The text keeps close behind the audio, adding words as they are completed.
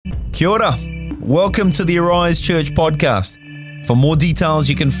Kia ora. Welcome to the Arise Church podcast. For more details,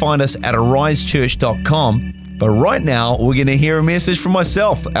 you can find us at arisechurch.com. But right now, we're going to hear a message from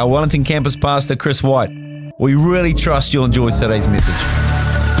myself, our Wellington Campus Pastor, Chris White. We really trust you'll enjoy today's message.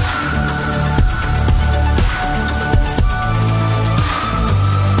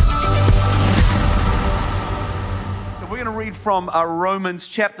 So we're going to read from Romans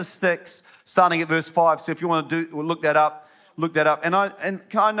chapter 6, starting at verse 5. So if you want to look that up. And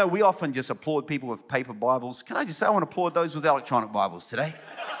I know we often just applaud people with paper Bibles. Can I just say I want to applaud those with electronic Bibles today?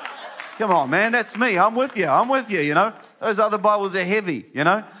 Come on, man, that's me. I'm with you, you know. Those other Bibles are heavy, you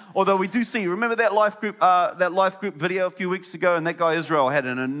know. Although we do see, remember that life group video a few weeks ago, and that guy Israel had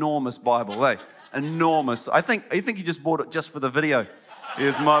an enormous Bible, enormous. I think he just bought it just for the video.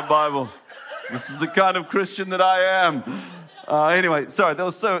 Here's my Bible. This is the kind of Christian that I am. Anyway, sorry, that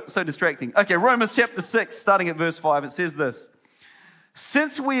was so distracting. Okay, Romans chapter 6, starting at verse 5, it says this.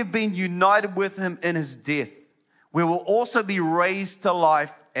 Since we have been united with him in his death, we will also be raised to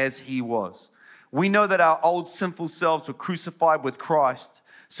life as he was. We know that our old sinful selves were crucified with Christ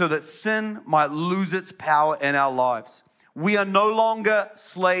so that sin might lose its power in our lives. We are no longer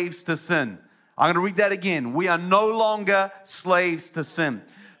slaves to sin. I'm going to read that again. We are no longer slaves to sin.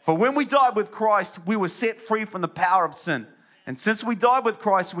 For when we died with Christ, we were set free from the power of sin. And since we died with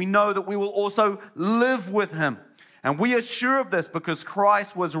Christ, we know that we will also live with him. And we are sure of this because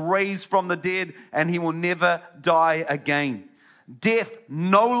Christ was raised from the dead and he will never die again. Death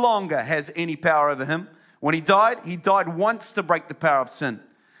no longer has any power over him. When he died once to break the power of sin.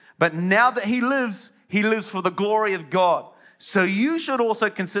 But now that he lives for the glory of God. So you should also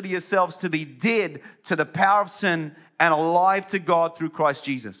consider yourselves to be dead to the power of sin and alive to God through Christ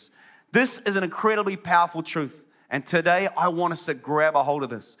Jesus. This is an incredibly powerful truth. And today, I want us to grab a hold of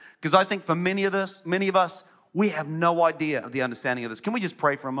this. Because I think for many of us, we have no idea of the understanding of this. Can we just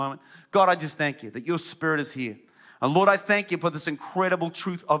pray for a moment? God, I just thank you that your Spirit is here. And Lord, I thank you for this incredible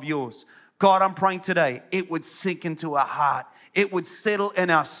truth of yours. God, I'm praying today, it would sink into our heart. It would settle in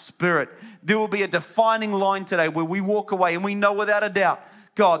our spirit. There will be a defining line today where we walk away and we know without a doubt,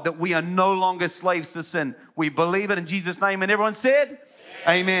 God, that we are no longer slaves to sin. We believe it in Jesus' name. And everyone said,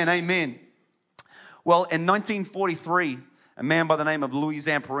 Amen, amen. Well, in 1943, a man by the name of Louis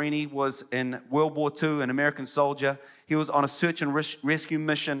Zamperini was in World War II, an American soldier. He was on a search and rescue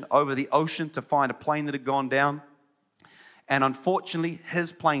mission over the ocean to find a plane that had gone down. And unfortunately,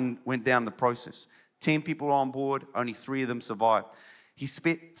 his plane went down in the process. 10 people were on board, only 3 of them survived. He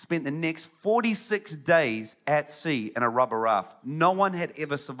spent the next 46 days at sea in a rubber raft. No one had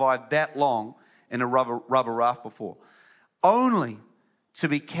ever survived that long in a rubber raft before. Only to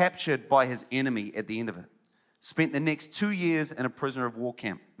be captured by his enemy at the end of it. Spent the next 2 years in a prisoner of war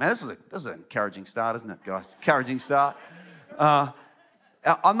camp. Man, this is an encouraging start, isn't it, guys? Encouraging start. I'm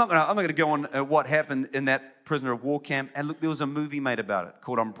not going to go on what happened in that prisoner of war camp. And look, there was a movie made about it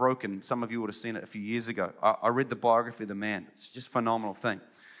called Unbroken. Some of you would have seen it a few years ago. I read the biography of the man. It's just a phenomenal thing.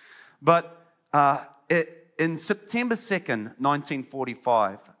 But in September 2nd,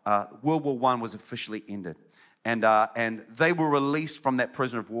 1945, World War I was officially ended. And they were released from that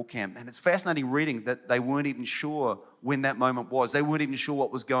prisoner of war camp. And it's fascinating reading that they weren't even sure when that moment was. They weren't even sure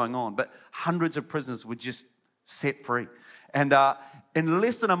what was going on. But hundreds of prisoners were just set free. And in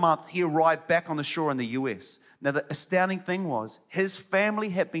less than a month, he arrived back on the shore in the US. Now, the astounding thing was his family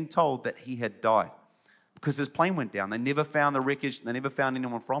had been told that he had died because his plane went down. They never found the wreckage. They never found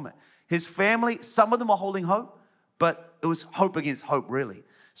anyone from it. His family, some of them were holding hope, but it was hope against hope, really.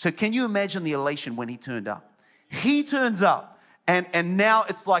 So can you imagine the elation when he turned up? He turns up, and now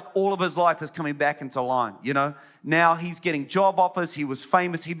it's like all of his life is coming back into line, you know. Now he's getting job offers. He was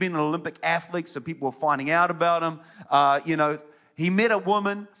famous. He'd been an Olympic athlete, so people were finding out about him. You know, he met a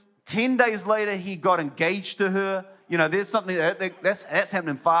woman. 10 days later, he got engaged to her. You know, there's something that's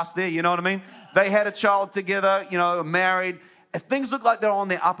happening fast there, you know what I mean? They had a child together, you know, married. Things look like they're on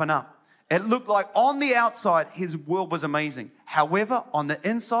their up and up. It looked like on the outside, his world was amazing. However, on the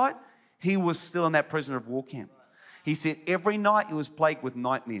inside, he was still in that prisoner of war camp. He said every night he was plagued with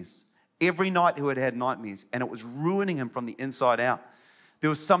nightmares. Every night he had nightmares, and it was ruining him from the inside out. There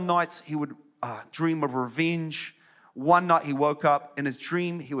were some nights he would dream of revenge. One night he woke up, in his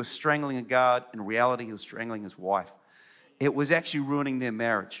dream he was strangling a guard. In reality, he was strangling his wife. It was actually ruining their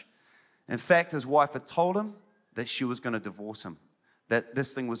marriage. In fact, his wife had told him that she was going to divorce him, that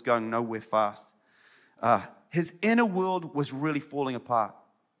this thing was going nowhere fast. His inner world was really falling apart.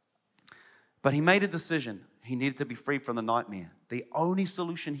 But he made a decision. He needed to be free from the nightmare. The only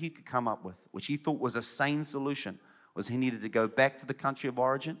solution he could come up with, which he thought was a sane solution, was he needed to go back to the country of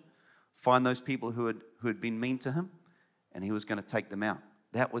origin, find those people who had been mean to him, and he was going to take them out.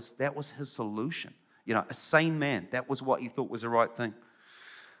 That was his solution. A sane man. That was what he thought was the right thing.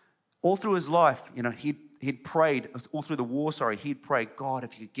 All through his life, he'd prayed, all through the war, he'd prayed, God,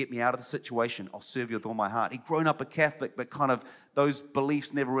 if you get me out of the situation, I'll serve you with all my heart. He'd grown up a Catholic, but kind of those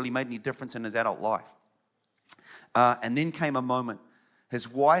beliefs never really made any difference in his adult life. And then came a moment. His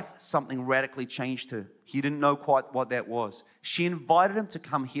wife, something radically changed her. He didn't know quite what that was. She invited him to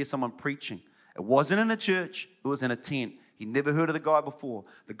come hear someone preaching. It wasn't in a church, it was in a tent. He'd never heard of the guy before.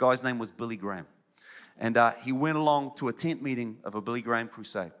 The guy's name was Billy Graham. And he went along to a tent meeting of a Billy Graham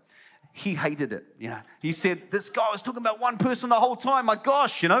crusade. He hated it. He said, this guy was talking about one person the whole time. My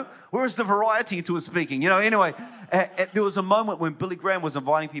gosh, where's the variety to his speaking? Anyway, there was a moment when Billy Graham was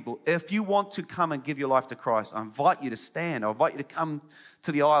inviting people, if you want to come and give your life to Christ, I invite you to stand. I invite you to come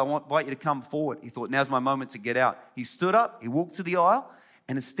to the aisle. I invite you to come forward. He thought, now's my moment to get out. He stood up, he walked to the aisle,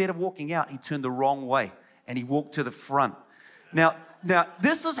 and instead of walking out, he turned the wrong way, and he walked to the front. Now,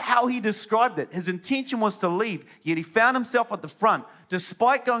 this is how he described it. His intention was to leave, yet he found himself at the front.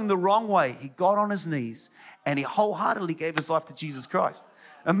 Despite going the wrong way, he got on his knees and he wholeheartedly gave his life to Jesus Christ.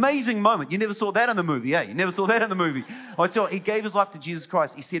 Amazing moment. You never saw that in the movie, You never saw that in the movie. I tell you, he gave his life to Jesus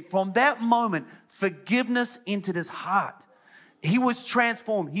Christ. He said, from that moment, forgiveness entered his heart. He was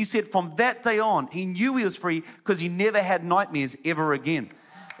transformed. He said, from that day on, he knew he was free because he never had nightmares ever again.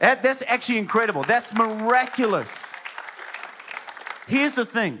 That's actually incredible. That's miraculous. Here's the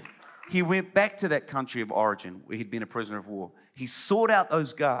thing. He went back to that country of origin where he'd been a prisoner of war. He sought out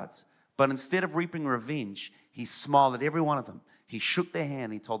those guards, but instead of reaping revenge, he smiled at every one of them. He shook their hand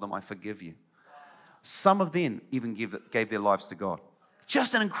and he told them, I forgive you. Some of them even gave their lives to God.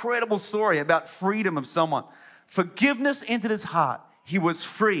 Just an incredible story about freedom of someone. Forgiveness entered his heart. He was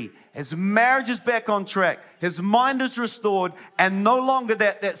free. His marriage is back on track. His mind is restored. And no longer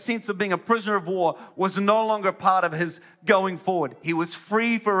that sense of being a prisoner of war was no longer part of his going forward. He was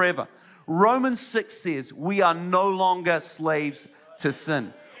free forever. Romans 6 says, we are no longer slaves to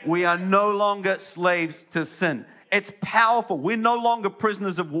sin. We are no longer slaves to sin. It's powerful. We're no longer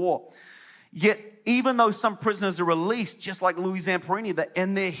prisoners of war. Yet, even though some prisoners are released, just like Louis Zamperini, that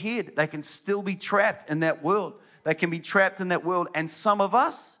in their head, they can still be trapped in that world. They can be trapped in that world. And some of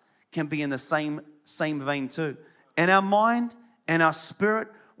us can be in the same vein too. In our mind and our spirit,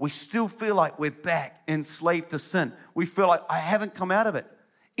 we still feel like we're back enslaved to sin. We feel like I haven't come out of it.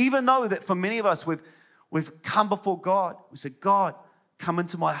 Even though that for many of us, we've come before God. We said, God, come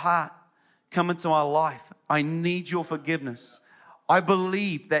into my heart. Come into my life. I need your forgiveness. I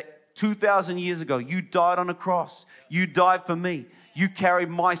believe that 2,000 years ago, you died on a cross. You died for me. You carried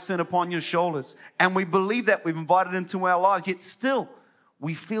my sin upon your shoulders. And we believe that. We've invited into our lives. Yet still,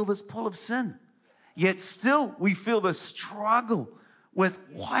 we feel this pull of sin. Yet still, we feel the struggle with,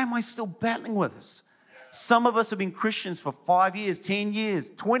 why am I still battling with this? Some of us have been Christians for 5 years, 10 years,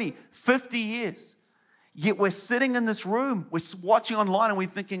 20, 50 years. Yet we're sitting in this room, we're watching online, and we're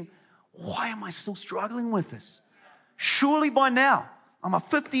thinking, why am I still struggling with this? Surely by now, I'm a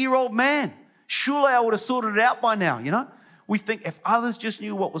 50-year-old man. Surely I would have sorted it out by now, We think if others just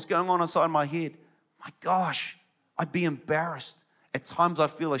knew what was going on inside my head, my gosh, I'd be embarrassed. At times I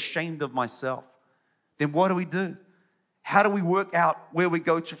feel ashamed of myself. Then what do? How do we work out where we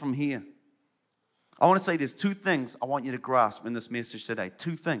go to from here? I want to say there's two things I want you to grasp in this message today.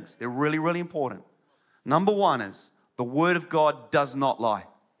 Two things. They're really, really important. Number one is the Word of God does not lie.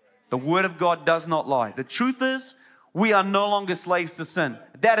 The Word of God does not lie. The truth is we are no longer slaves to sin.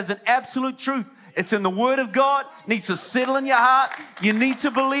 That is an absolute truth. It's in the Word of God. It needs to settle in your heart. You need to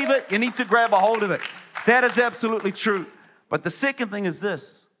believe it. You need to grab a hold of it. That is absolutely true. But the second thing is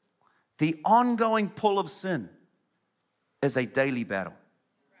this. The ongoing pull of sin is a daily battle.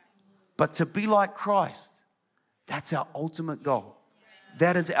 But to be like Christ, that's our ultimate goal.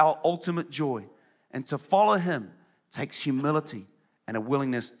 That is our ultimate joy. And to follow Him takes humility and a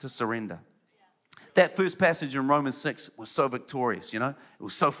willingness to surrender. That first passage in Romans 6 was so victorious, It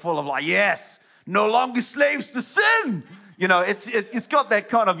was so full of yes, no longer slaves to sin. It's got that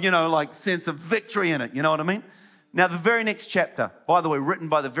kind of, sense of victory in it. You know what I mean? Now, the very next chapter, by the way, written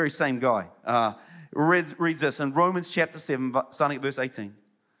by the very same guy, reads this in Romans chapter 7, starting at verse 18.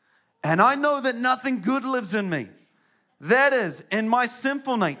 And I know that nothing good lives in me. That is, in my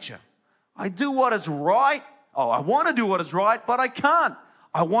sinful nature. I do what is right. I want to do what is right, but I can't.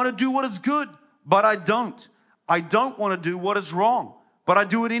 I want to do what is good, but I don't. I don't want to do what is wrong, but I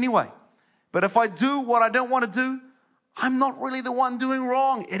do it anyway. But if I do what I don't want to do, I'm not really the one doing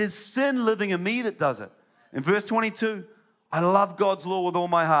wrong. It is sin living in me that does it. In verse 22, I love God's law with all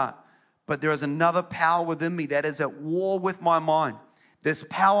my heart, but there is another power within me that is at war with my mind. This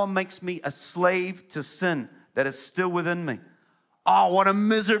power makes me a slave to sin that is still within me. Oh, what a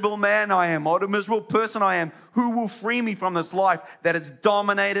miserable man I am. What a miserable person I am. Who will free me from this life that is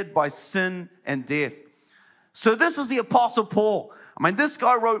dominated by sin and death? So this is the Apostle Paul. I mean, this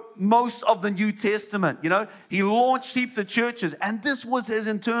guy wrote most of the New Testament, you know. He launched heaps of churches, and this was his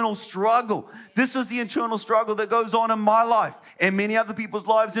internal struggle. This is the internal struggle that goes on in my life and many other people's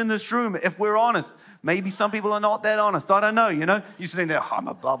lives in this room, if we're honest. Maybe some people are not that honest. I don't know, you know. You're sitting there, I'm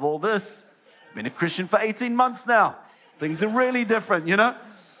above all this. Been a Christian for 18 months now. Things are really different, you know.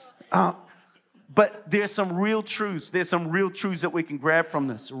 But there's some real truths. There's some real truths that we can grab from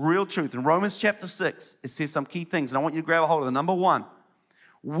this. Real truth. In Romans chapter 6, it says some key things, and I want you to grab a hold of them. Number one,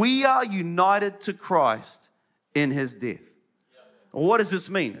 we are united to Christ in his death. Well, what does this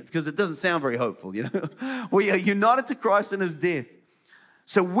mean? Because it doesn't sound very hopeful, you know. We are united to Christ in his death.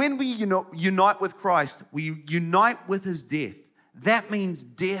 So when we unite with Christ, we unite with his death. That means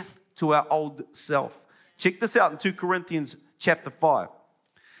death to our old self. Check this out in 2 Corinthians chapter 5.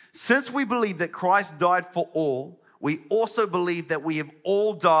 Since we believe that Christ died for all, we also believe that we have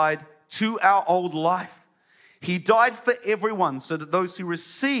all died to our old life. He died for everyone so that those who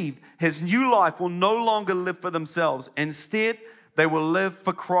receive his new life will no longer live for themselves. Instead, they will live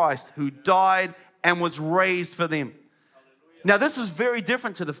for Christ, who died and was raised for them. Now, this is very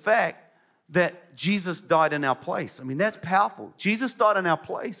different to the fact that Jesus died in our place. I mean, that's powerful. Jesus died in our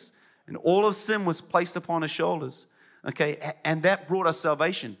place, and all of sin was placed upon his shoulders. Okay, and that brought us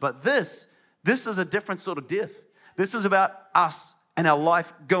salvation. But this is a different sort of death. This is about us and our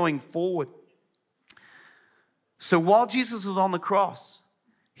life going forward. So while Jesus was on the cross,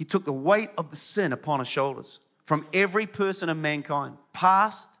 he took the weight of the sin upon his shoulders from every person in mankind,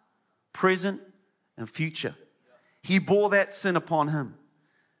 past, present, and future. He bore that sin upon him.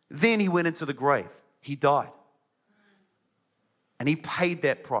 Then he went into the grave. He died. And he paid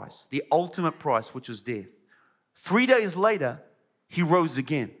that price, the ultimate price, which was death. 3 days later, he rose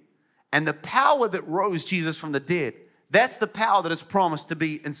again. And the power that rose Jesus from the dead, that's the power that is promised to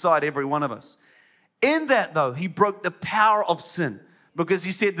be inside every one of us. In that, though, he broke the power of sin because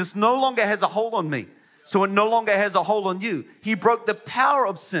he said, this no longer has a hold on me. So it no longer has a hold on you. He broke the power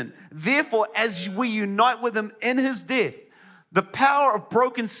of sin. Therefore, as we unite with him in his death, the power of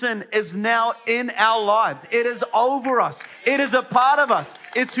broken sin is now in our lives. It is over us. It is a part of us.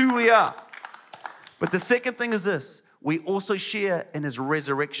 It's who we are. But the second thing is this. We also share in his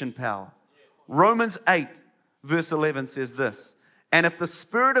resurrection power. Romans 8, verse 11 says this. And if the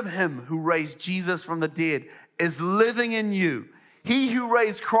spirit of him who raised Jesus from the dead is living in you, he who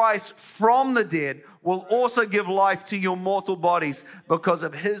raised Christ from the dead will also give life to your mortal bodies because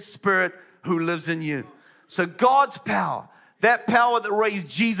of his spirit who lives in you. So God's power, that power that raised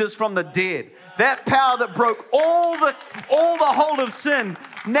Jesus from the dead, that power that broke all the hold of sin,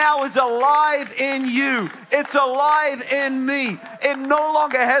 now is alive in you. It's alive in me. It no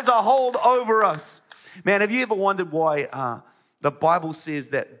longer has a hold over us. Man, have you ever wondered why the Bible says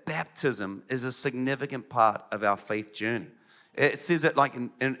that baptism is a significant part of our faith journey? It says that like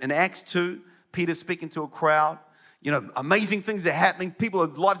in Acts 2, Peter's speaking to a crowd. You know, amazing things are happening.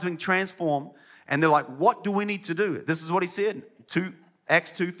 People's lives are being transformed. And they're like, what do we need to do? This is what he said.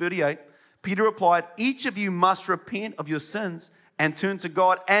 Acts 2:38. Peter replied, each of you must repent of your sins and turn to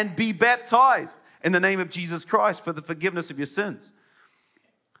God and be baptized in the name of Jesus Christ for the forgiveness of your sins.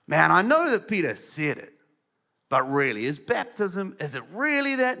 Man, I know that Peter said it, but really, is it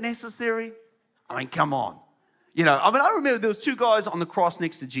really that necessary? I mean, come on. You know, I remember there was two guys on the cross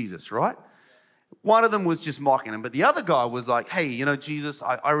next to Jesus, right? One of them was just mocking him, but the other guy was like, hey, you know, Jesus,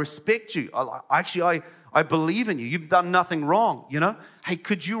 I respect you. I believe in you. You've done nothing wrong, you know. Hey,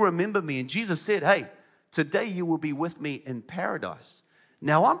 could you remember me? And Jesus said, hey, today you will be with me in paradise.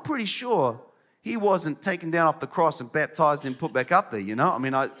 Now, I'm pretty sure he wasn't taken down off the cross and baptized and put back up there, you know. I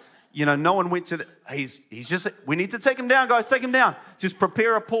mean, no one went to the, he's just, we need to take him down, guys, take him down. Just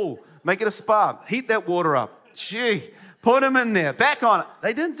prepare a pool, make it a spa, heat that water up. Gee, put him in there, back on it.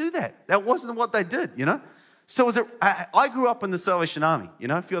 They didn't do that. That wasn't what they did, you know. So I grew up in the Salvation Army, you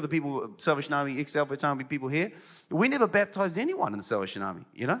know, a few other people, Salvation Army, ex-Salvation Army people here. We never baptized anyone in the Salvation Army,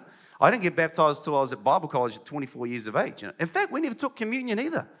 you know. I didn't get baptized until I was at Bible college at 24 years of age. You know? In fact, we never took communion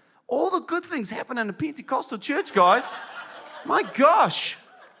either. All the good things happen in the Pentecostal church, guys. My gosh.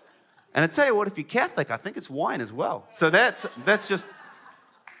 And I tell you what, if you're Catholic, I think it's wine as well. So that's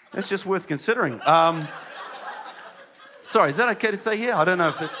just worth considering. Sorry, is that okay to say here? I don't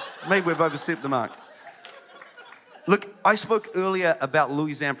know if maybe we've overstepped the mark. Look, I spoke earlier about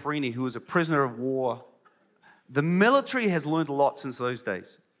Louis Zamperini, who was a prisoner of war. The military has learned a lot since those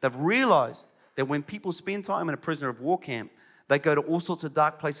days. They've realized that when people spend time in a prisoner of war camp, they go to all sorts of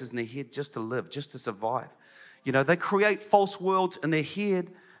dark places in their head just to live, just to survive. You know, they create false worlds in their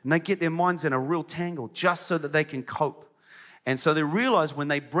head, and they get their minds in a real tangle just so that they can cope. And so they realize when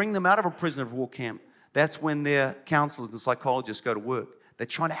they bring them out of a prisoner of war camp, that's when their counselors and psychologists go to work. They're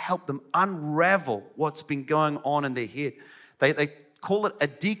trying to help them unravel what's been going on in their head. They call it a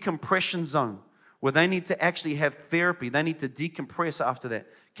decompression zone, where they need to actually have therapy. They need to decompress after that.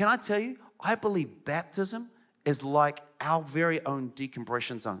 Can I tell you, I believe baptism is like our very own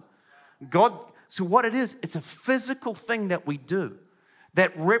decompression zone. So what it is, it's a physical thing that we do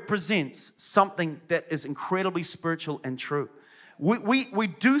that represents something that is incredibly spiritual and true. We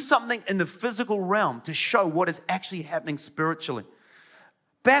do something in the physical realm to show what is actually happening spiritually.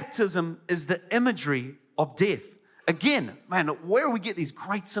 Baptism is the imagery of death. Again, man, where do we get these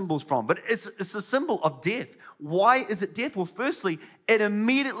great symbols from? But it's a symbol of death. Why is it death? Well, firstly, it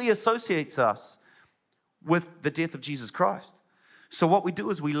immediately associates us with the death of Jesus Christ. So what we do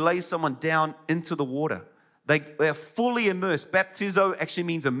is we lay someone down into the water. They're fully immersed. Baptizo actually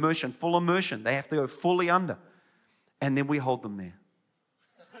means immersion, full immersion. They have to go fully under. And then we hold them there.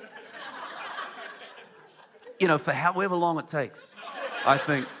 You know, for however long it takes, I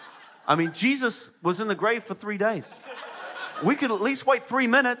think. I mean, Jesus was in the grave for 3 days. We could at least wait 3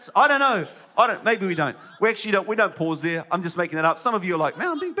 minutes. I don't know. Maybe we don't. We actually don't. We don't pause there. I'm just making it up. Some of you are like, man,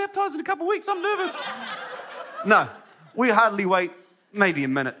 I'm being baptized in a couple of weeks. I'm nervous. No, we hardly wait. Maybe a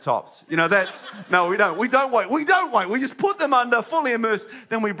minute tops. You know, no, we don't. We don't wait. We just put them under, fully immersed,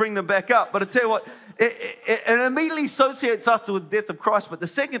 then we bring them back up. But I tell you what, it immediately associates us with the death of Christ. But the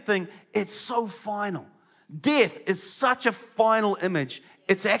second thing, it's so final. Death is such a final image.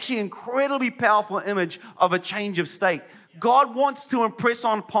 It's actually an incredibly powerful image of a change of state. God wants to impress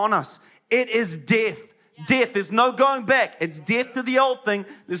upon us. It is death. Death. There's no going back. It's death to the old thing.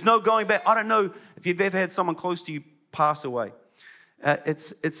 There's no going back. I don't know if you've ever had someone close to you pass away.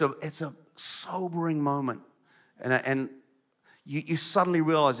 It's a sobering moment. And you suddenly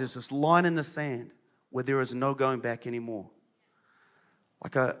realize there's this line in the sand where there is no going back anymore.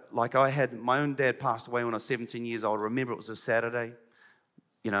 Like I had, my own dad passed away when I was 17 years old. I remember it was a Saturday.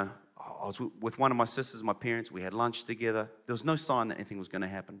 You know, I was with one of my sisters, my parents. We had lunch together. There was no sign that anything was going to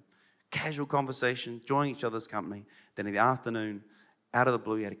happen. Casual conversation, enjoying each other's company. Then in the afternoon, out of the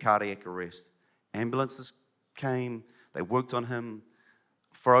blue, he had a cardiac arrest. Ambulances came. They worked on him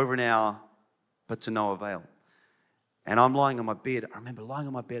for over an hour, but to no avail. And I'm lying on my bed. I remember lying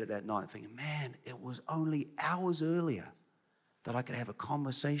on my bed at that night thinking, man, it was only hours earlier that I could have a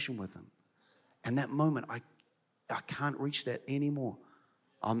conversation with him. And that moment, I can't reach that anymore.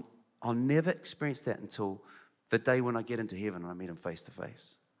 I'll never experience that until the day when I get into heaven and I meet him face to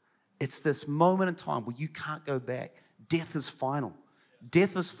face. It's this moment in time where you can't go back. Death is final.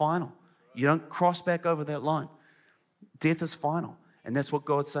 Death is final. You don't cross back over that line. Death is final. And that's what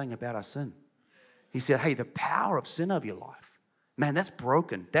God's saying about our sin. He said, hey, the power of sin over your life, man, that's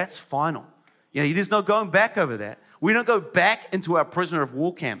broken. That's final. You know, there's no going back over that. We don't go back into our prisoner of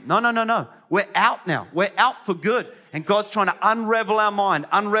war camp. No. We're out now. We're out for good. And God's trying to unravel our mind,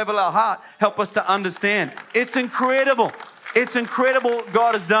 unravel our heart, help us to understand. It's incredible. It's incredible what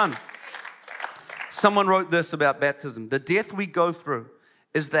God has done. Someone wrote this about baptism. The death we go through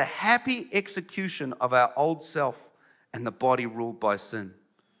is the happy execution of our old self and the body ruled by sin.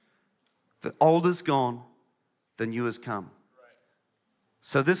 The old is gone, the new has come.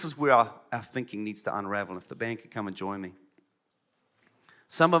 So this is where our thinking needs to unravel. If the band could come and join me.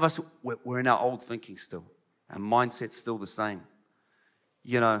 Some of us, we're in our old thinking still. Our mindset's still the same.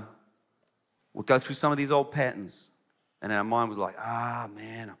 You know, we'll go through some of these old patterns, and our mind was like,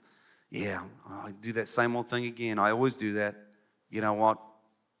 man, yeah, I do that same old thing again. I always do that. You know what?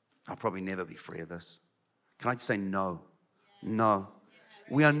 I'll probably never be free of this. Can I just say no? No.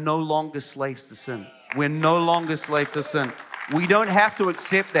 We are no longer slaves to sin. We're no longer slaves to sin. We don't have to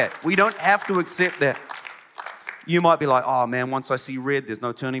accept that. We don't have to accept that. You might be like, oh man, once I see red, there's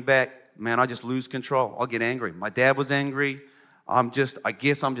no turning back. Man, I just lose control. I'll get angry. My dad was angry. I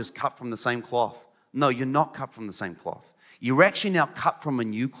guess I'm just cut from the same cloth. No, you're not cut from the same cloth. You're actually now cut from a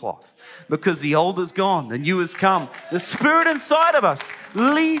new cloth because the old is gone, the new has come. The Spirit inside of us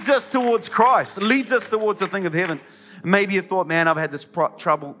leads us towards Christ, leads us towards the thing of heaven. Maybe you thought, man, I've had this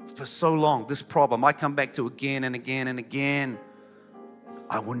trouble for so long, this problem. I come back to again and again and again.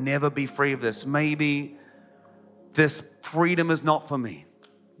 I will never be free of this. Maybe this freedom is not for me.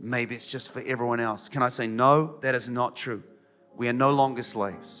 Maybe it's just for everyone else. Can I say, no, that is not true. We are no longer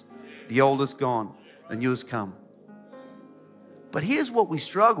slaves. The old is gone, the new has come. But here's what we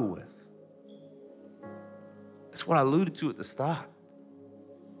struggle with. It's what I alluded to at the start.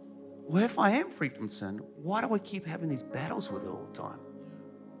 Well, if I am free from sin, why do I keep having these battles with it all the time?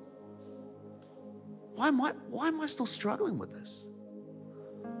 why am I still struggling with this?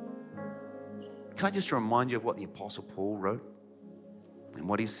 Can I just remind you of what the Apostle Paul wrote and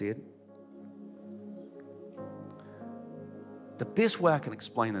what he said? The best way I can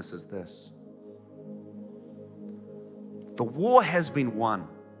explain this is this. The war has been won,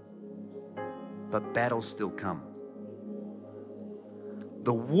 but battles still come.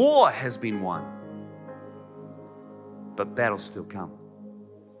 The war has been won, but battles still come.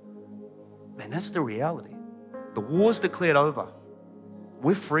 Man, that's the reality. The war's declared over.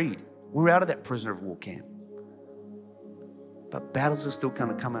 We're freed. We're out of that prisoner of war camp. But battles are still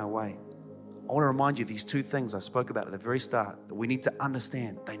going to come our way. I want to remind you of these two things I spoke about at the very start that we need to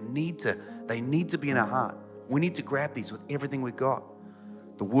understand. They need to be in our heart. We need to grab these with everything we've got.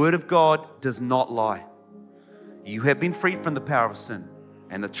 The Word of God does not lie. You have been freed from the power of sin.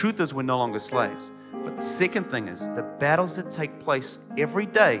 And the truth is we're no longer slaves. But the second thing is the battles that take place every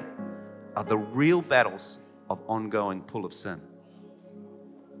day are the real battles of ongoing pull of sin.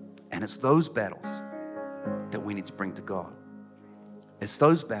 And it's those battles that we need to bring to God. It's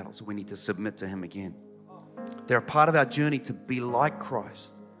those battles that we need to submit to Him again. They're a part of our journey to be like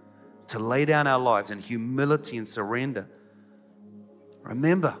Christ, to lay down our lives in humility and surrender.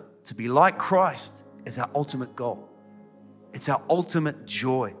 Remember, to be like Christ is our ultimate goal. It's our ultimate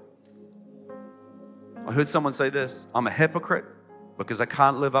joy. I heard someone say this, I'm a hypocrite because I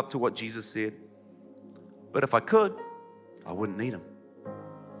can't live up to what Jesus said. But if I could, I wouldn't need Him.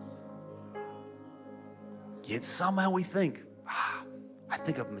 Yet somehow we think, I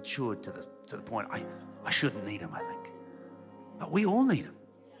think I've matured to the point I shouldn't need Him, I think. But we all need Him.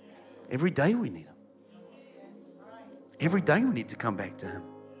 Every day we need Him. Every day we need to come back to Him.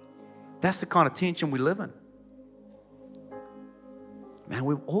 That's the kind of tension we live in. Man,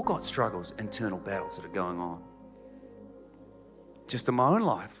 we've all got struggles, internal battles that are going on. Just in my own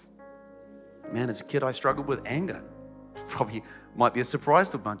life. Man, as a kid, I struggled with anger. Probably might be a surprise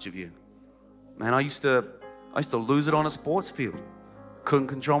to a bunch of you. Man, I used to lose it on a sports field. Couldn't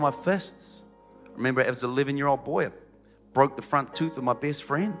control my fists. Remember, as an 11-year-old boy, I broke the front tooth of my best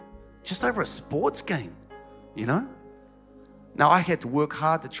friend just over a sports game, you know? Now, I had to work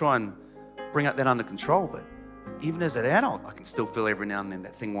hard to try and bring that under control, but even as an adult, I can still feel every now and then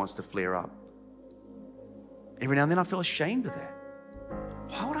that thing wants to flare up. Every now and then I feel ashamed of that.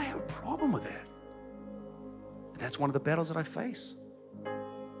 Why would I have a problem with that? But that's one of the battles that I face.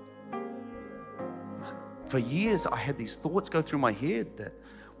 For years, I had these thoughts go through my head that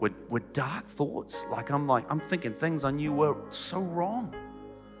were dark thoughts. I'm thinking things I knew were so wrong.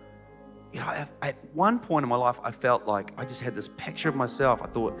 You know, at one point in my life, I felt like I just had this picture of myself. I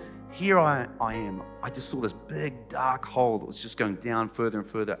thought, here I am. I just saw this big dark hole that was just going down further and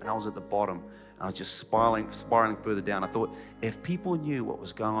further, and I was at the bottom, and I was just spiraling further down. I thought, if people knew what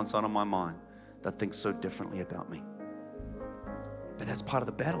was going on inside of my mind, they'd think so differently about me. But that's part of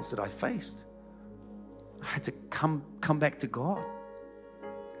the battles that I faced. I had to come back to God.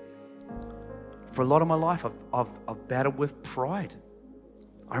 For a lot of my life, I've battled with pride.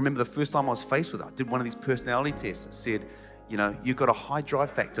 I remember the first time I was faced with it, I did one of these personality tests that said, you know, you've got a high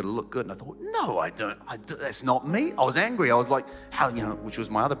drive factor to look good. And I thought, no, I don't. That's not me. I was angry. I was like, how, you know, which was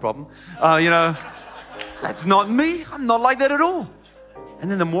my other problem. That's not me. I'm not like that at all.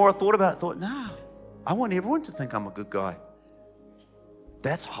 And then the more I thought about it, I thought, nah, I want everyone to think I'm a good guy.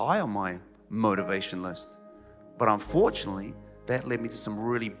 That's high on my motivation list. But unfortunately, that led me to some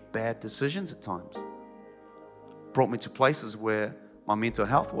really bad decisions at times. Brought me to places where my mental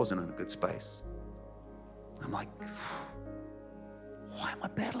health wasn't in a good space. I'm like, why am I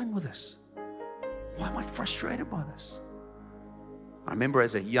battling with this? Why am I frustrated by this? I remember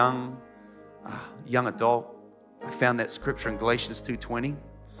as a young adult, I found that scripture in Galatians 2:20.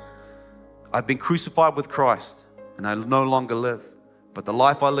 I've been crucified with Christ, and I no longer live, but the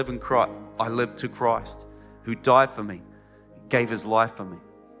life I live in Christ, I live to Christ, who died for me, gave His life for me.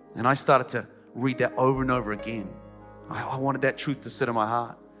 And I started to read that over and over again. I wanted that truth to sit in my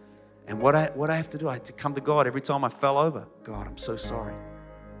heart. And what I have to do, I had to come to God every time I fell over. God, I'm so sorry.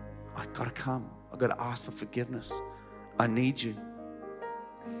 I got to come. I got to ask for forgiveness. I need you.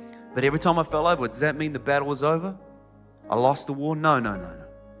 But every time I fell over, does that mean the battle was over? I lost the war? No.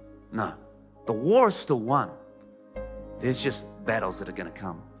 The war is still won. There's just battles that are going to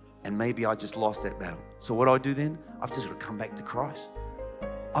come. And maybe I just lost that battle. So what do I do then? I've just got to come back to Christ.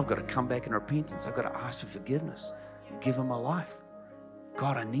 I've got to come back in repentance. I've got to ask for forgiveness. Give Him my life.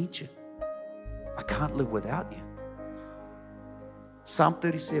 God, I need you. I can't live without you. Psalm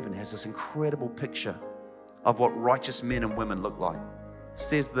 37 has this incredible picture of what righteous men and women look like. It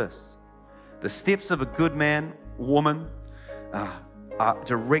says this: the steps of a good man, woman, are are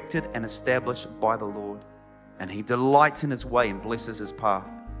directed and established by the Lord, and he delights in his way and blesses his path.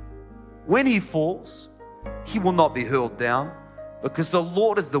 When he falls, he will not be hurled down, because the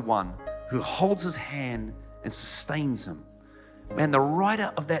Lord is the one who holds his hand and sustains him. Man, the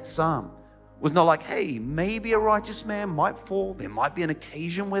writer of that psalm was not like, hey, maybe a righteous man might fall. There might be an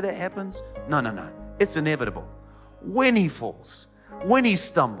occasion where that happens. No. It's inevitable. When he falls, when he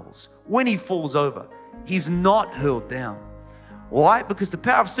stumbles, when he falls over, he's not hurled down. Why? Because the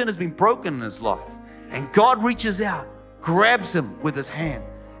power of sin has been broken in his life. And God reaches out, grabs him with his hand,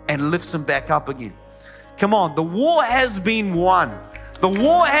 and lifts him back up again. Come on, the war has been won. The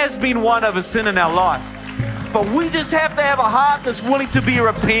war has been won over sin in our life. But we just have to have a heart that's willing to be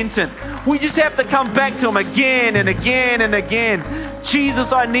repentant. We just have to come back to him again and again and again.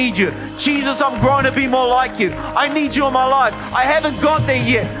 Jesus, I need you. Jesus, I'm growing to be more like you. I need you in my life. I haven't got there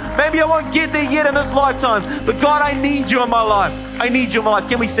yet. Maybe I won't get there yet in this lifetime. But God, I need you in my life. I need you in my life.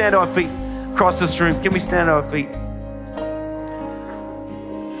 Can we stand to our feet across this room? Can we stand to our feet?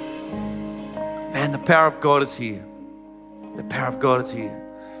 Man, the power of God is here. The power of God is here.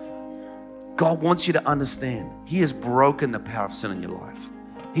 God wants you to understand. He has broken the power of sin in your life.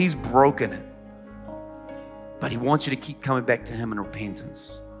 He's broken it. But he wants you to keep coming back to him in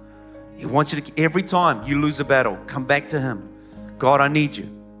repentance. He wants you to, every time you lose a battle, come back to him. God, I need you.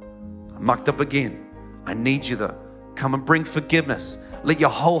 I'm mucked up again. I need you though. Come and bring forgiveness. Let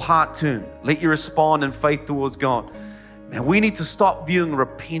your whole heart turn. Let you respond in faith towards God. Man, we need to stop viewing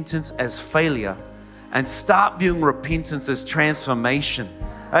repentance as failure and start viewing repentance as transformation.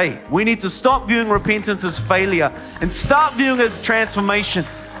 Hey, we need to stop viewing repentance as failure and start viewing it as transformation.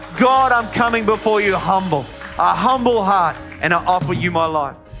 God, I'm coming before you humble, a humble heart, and I offer you my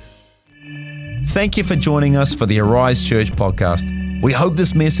life. Thank you for joining us for the Arise Church podcast. We hope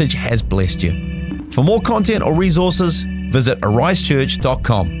this message has blessed you. For more content or resources, visit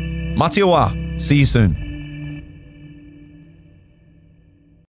arisechurch.com. Mate ua. See you soon.